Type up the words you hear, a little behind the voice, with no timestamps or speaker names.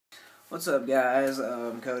What's up, guys?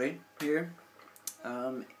 Cody here,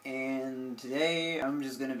 and today I'm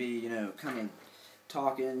just gonna be, kind of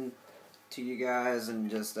talking to you guys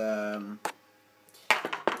and just hanging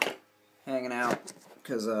out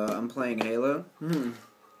because I'm playing Halo, and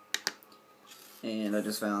I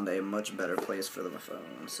just found a much better place for my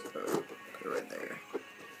phone, so put it right there.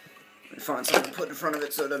 Let me find something to put in front of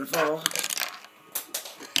it so it doesn't fall.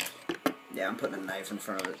 Yeah, I'm putting a knife in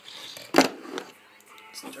front of it.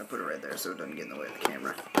 I put it right there so it doesn't get in the way of the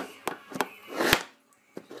camera.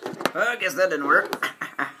 Well, I guess that didn't work.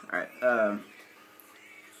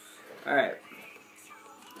 Alright.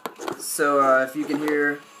 So, if you can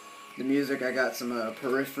hear the music, I got some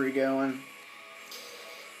periphery going.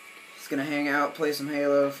 Just gonna hang out, play some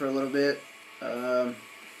Halo for a little bit.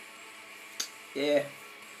 Yeah.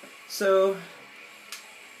 So,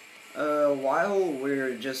 while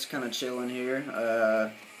we're just kind of chilling here,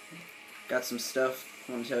 got some stuff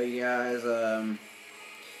I want to tell you guys. I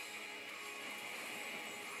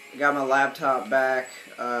got my laptop back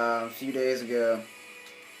a few days ago.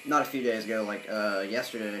 Not a few days ago, like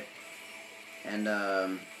yesterday. And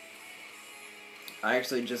I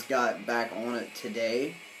actually just got back on it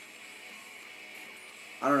today.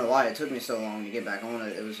 I don't know why it took me so long to get back on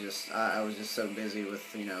it. It was just, I was just so busy with,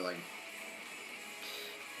 like,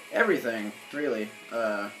 everything, really.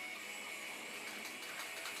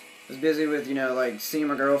 I was busy with, like, seeing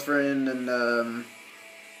my girlfriend and,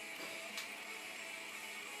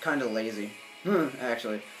 kind of lazy,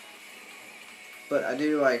 actually. But I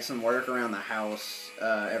do, like, some work around the house,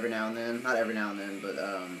 every now and then. Not every now and then, but,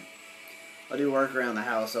 I do work around the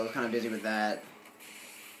house, so I was kind of busy with that.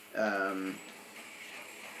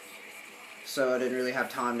 So I didn't really have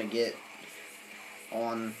time to get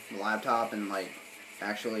on the laptop and, like,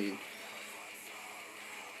 actually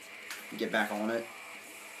get back on it.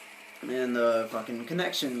 And the fucking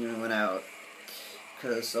connection went out.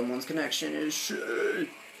 Because someone's connection is shit.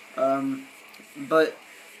 But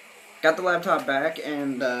got the laptop back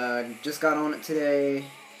and just got on it today.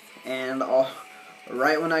 And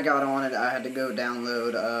right when I got on it, I had to go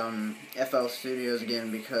download FL Studios again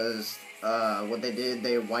because what they did,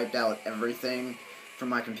 they wiped out everything from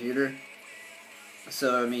my computer.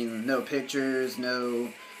 So, I mean, no pictures, no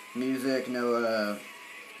music, no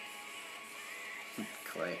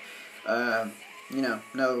clay.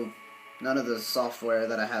 None of the software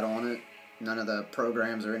that I had on it, none of the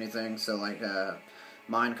programs or anything, so like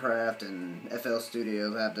Minecraft and FL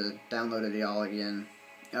Studios, I have to download it all again.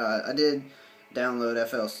 I did download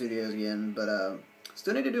FL Studios again, but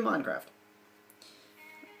still need to do Minecraft.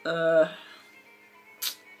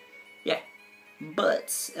 Yeah.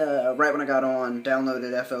 But, right when I got on,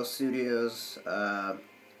 downloaded FL Studios, that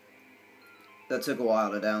took a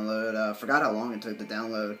while to download. Forgot how long it took to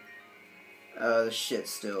download. The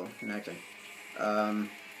shit's still connecting.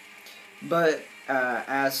 But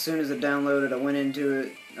as soon as it downloaded, I went into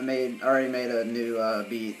it. I already made a new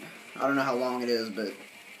beat. I don't know how long it is, but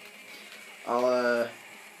I'll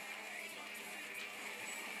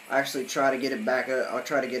actually try to get it back up. I'll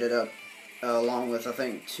try to get it up along with, I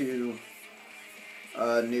think, 2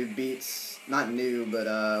 new beats. Not new, but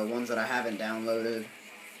ones that I haven't downloaded.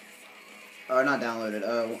 Or not downloaded.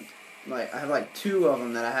 Like I have like 2 of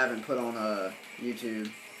them that I haven't put on YouTube.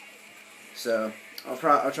 So I'll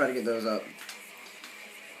try to get those up.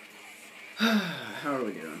 How are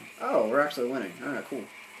we doing? Oh, we're actually winning. Alright, cool.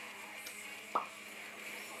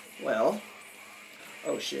 Well,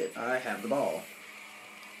 oh shit, I have the ball.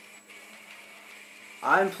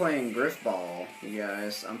 I'm playing Grifball, you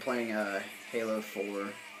guys. I'm playing Halo 4.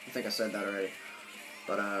 I think I said that already.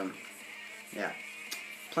 But yeah.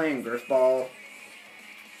 Playing Grifball.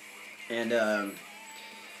 And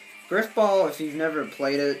Grifball, if you've never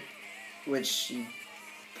played it, which you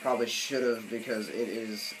probably should have because it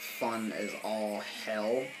is fun as all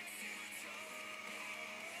hell.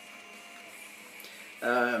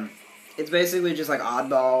 It's basically just like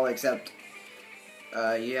Oddball, except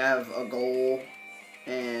you have a goal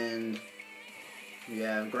and you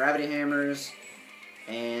have gravity hammers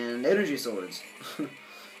and energy swords.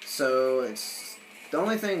 So it's the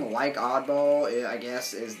only thing like Oddball, I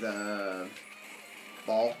guess, is the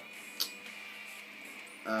ball.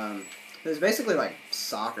 It's basically like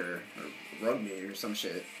soccer or rugby or some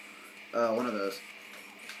shit. One of those.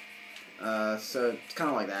 So it's kind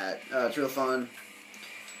of like that. It's real fun.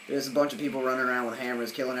 There's a bunch of people running around with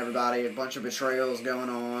hammers, killing everybody. A bunch of betrayals going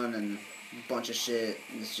on, and a bunch of shit.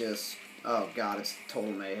 It's just, oh god, it's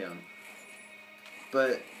total mayhem.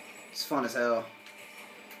 But it's fun as hell.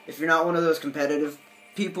 If you're not one of those competitive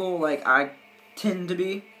people like I tend to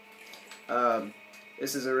be,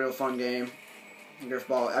 this is a real fun game.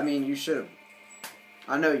 Grifball, I mean, you should have.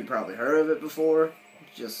 I know you probably heard of it before.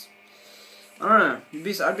 Just, I don't know.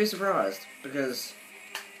 I'd be surprised because,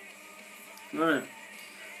 I don't know.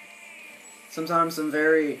 Sometimes some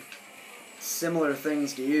very similar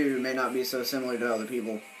things to you may not be so similar to other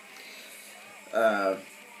people.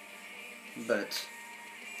 But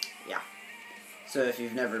yeah. So if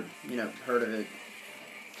you've never, heard of it,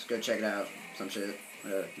 just go check it out. Some shit.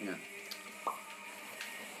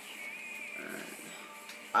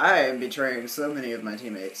 I am betraying so many of my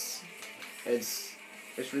teammates. It's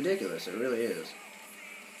ridiculous. It really is.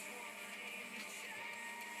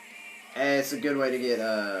 And it's a good way to get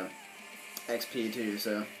XP too.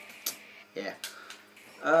 So yeah.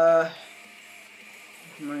 Am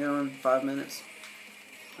I going 5 minutes?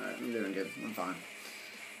 Alright, I'm doing good. I'm fine.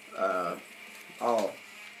 I'll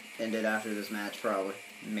end it after this match, probably.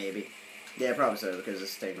 Maybe. Yeah, probably so, because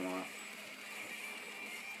it's taking a while.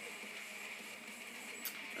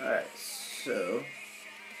 Alright, so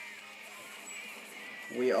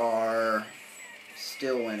we are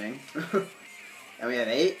still winning. And we have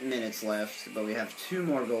 8 minutes left, but we have 2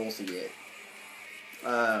 more goals to get.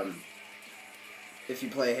 If you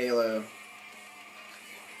play Halo,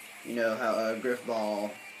 you know how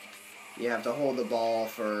Grifball, you have to hold the ball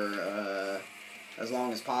for as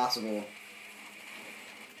long as possible.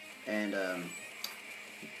 And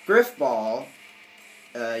Grifball,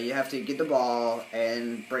 you have to get the ball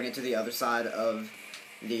and bring it to the other side of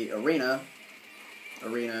the arena.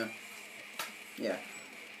 Yeah.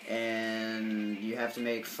 And you have to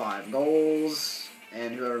make 5 goals,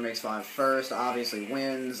 and whoever makes 5 first obviously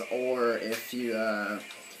wins, or if you,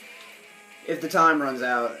 if the time runs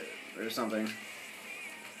out or something,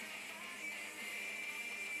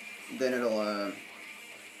 then it'll,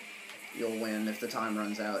 you'll win if the time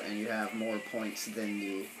runs out and you have more points than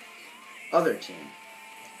the other team.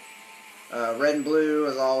 Red and blue,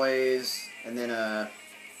 as always, and then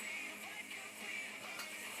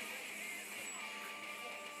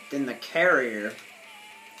the carrier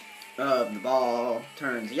of the ball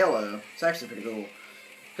turns yellow. It's actually pretty cool,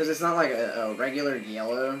 because it's not like a regular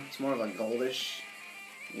yellow, it's more of a goldish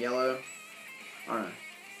yellow. I don't know,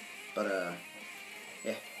 but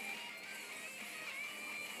yeah.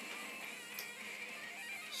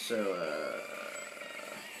 So,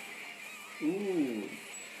 ooh,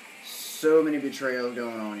 so many betrayals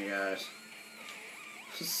going on, you guys.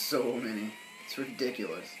 So many. It's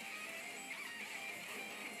ridiculous.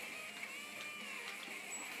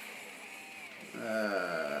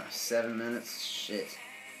 Uh, 7 minutes. Shit.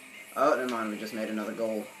 Oh, never mind. We just made another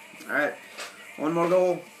goal. All right, 1 more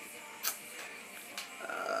goal.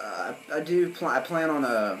 I plan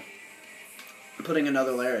on putting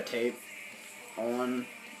another layer of tape on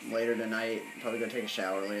later tonight. Probably go take a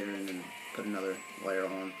shower later and then put another layer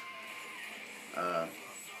on.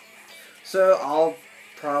 So I'll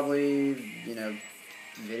probably,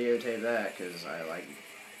 videotape that, because I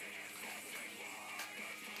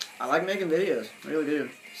like making videos. I really do.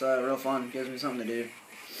 It's real fun. Gives me something to do,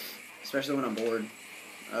 especially when I'm bored.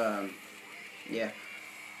 Yeah.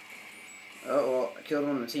 Oh, well, I killed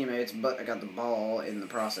one of my teammates, but I got the ball in the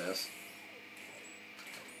process.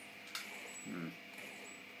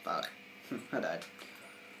 Fuck. I died.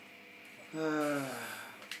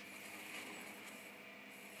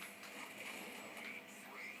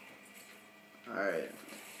 Alright.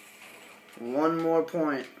 1 more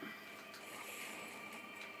point.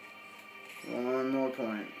 1 more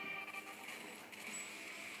point.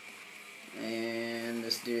 And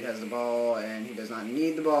this dude has the ball, and he does not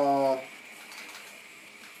need the ball.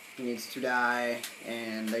 He needs to die,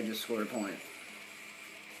 and they just scored a point.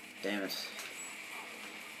 Damn it.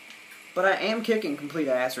 But I am kicking complete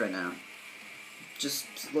ass right now. Just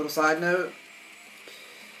a little side note.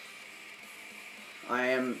 I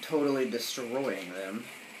am totally destroying them.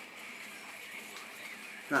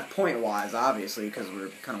 Not point-wise, obviously, because we're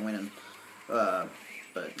kind of winning. But,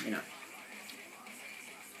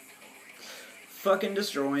 fucking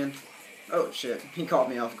destroying. Oh, shit. He caught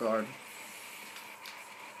me off guard.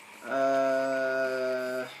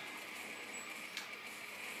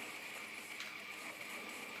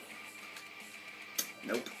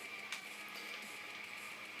 Nope.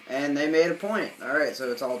 And they made a point. Alright,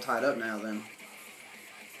 so it's all tied up now, then.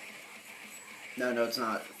 No, it's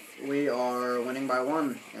not. We are winning by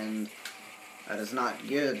 1, and that is not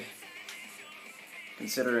good,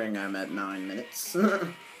 considering I'm at 9 minutes. You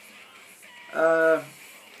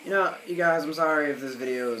guys, I'm sorry if this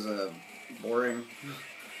video is boring.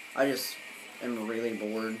 I just am really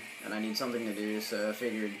bored, and I need something to do, so I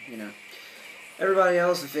figured, everybody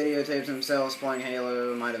else that videotapes themselves playing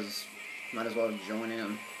Halo might as well join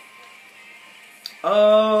in.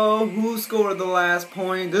 Oh, who scored the last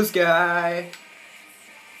point? This guy.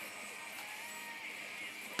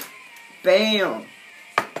 Bam!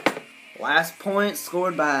 Last point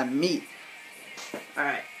scored by me.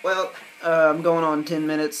 Alright, well, I'm going on 10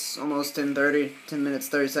 minutes, almost 10:30, 10 minutes,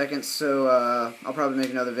 30 seconds, so I'll probably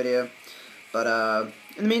make another video. But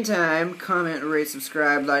in the meantime, comment, rate,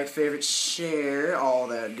 subscribe, like, favorite, share, all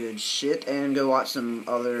that good shit, and go watch some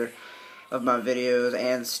other of my videos,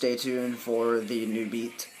 and stay tuned for the new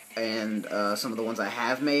beat and some of the ones I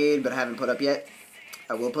have made but haven't put up yet.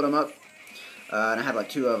 I will put them up. And I have like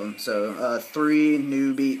 2 of them, so 3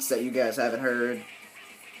 new beats that you guys haven't heard.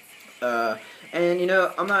 And you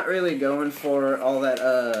know, I'm not really going for all that.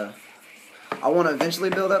 I want to eventually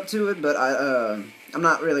build up to it, but I'm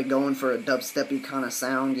not really going for a dubsteppy kind of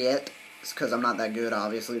sound yet, because I'm not that good,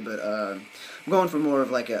 obviously. But I'm going for more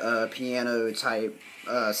of like a piano type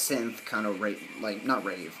synth kind of rave, like not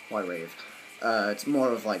rave. Why rave? It's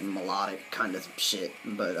more of like melodic kind of shit,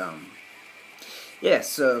 but yeah,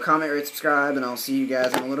 so comment, rate, subscribe, and I'll see you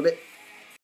guys in a little bit.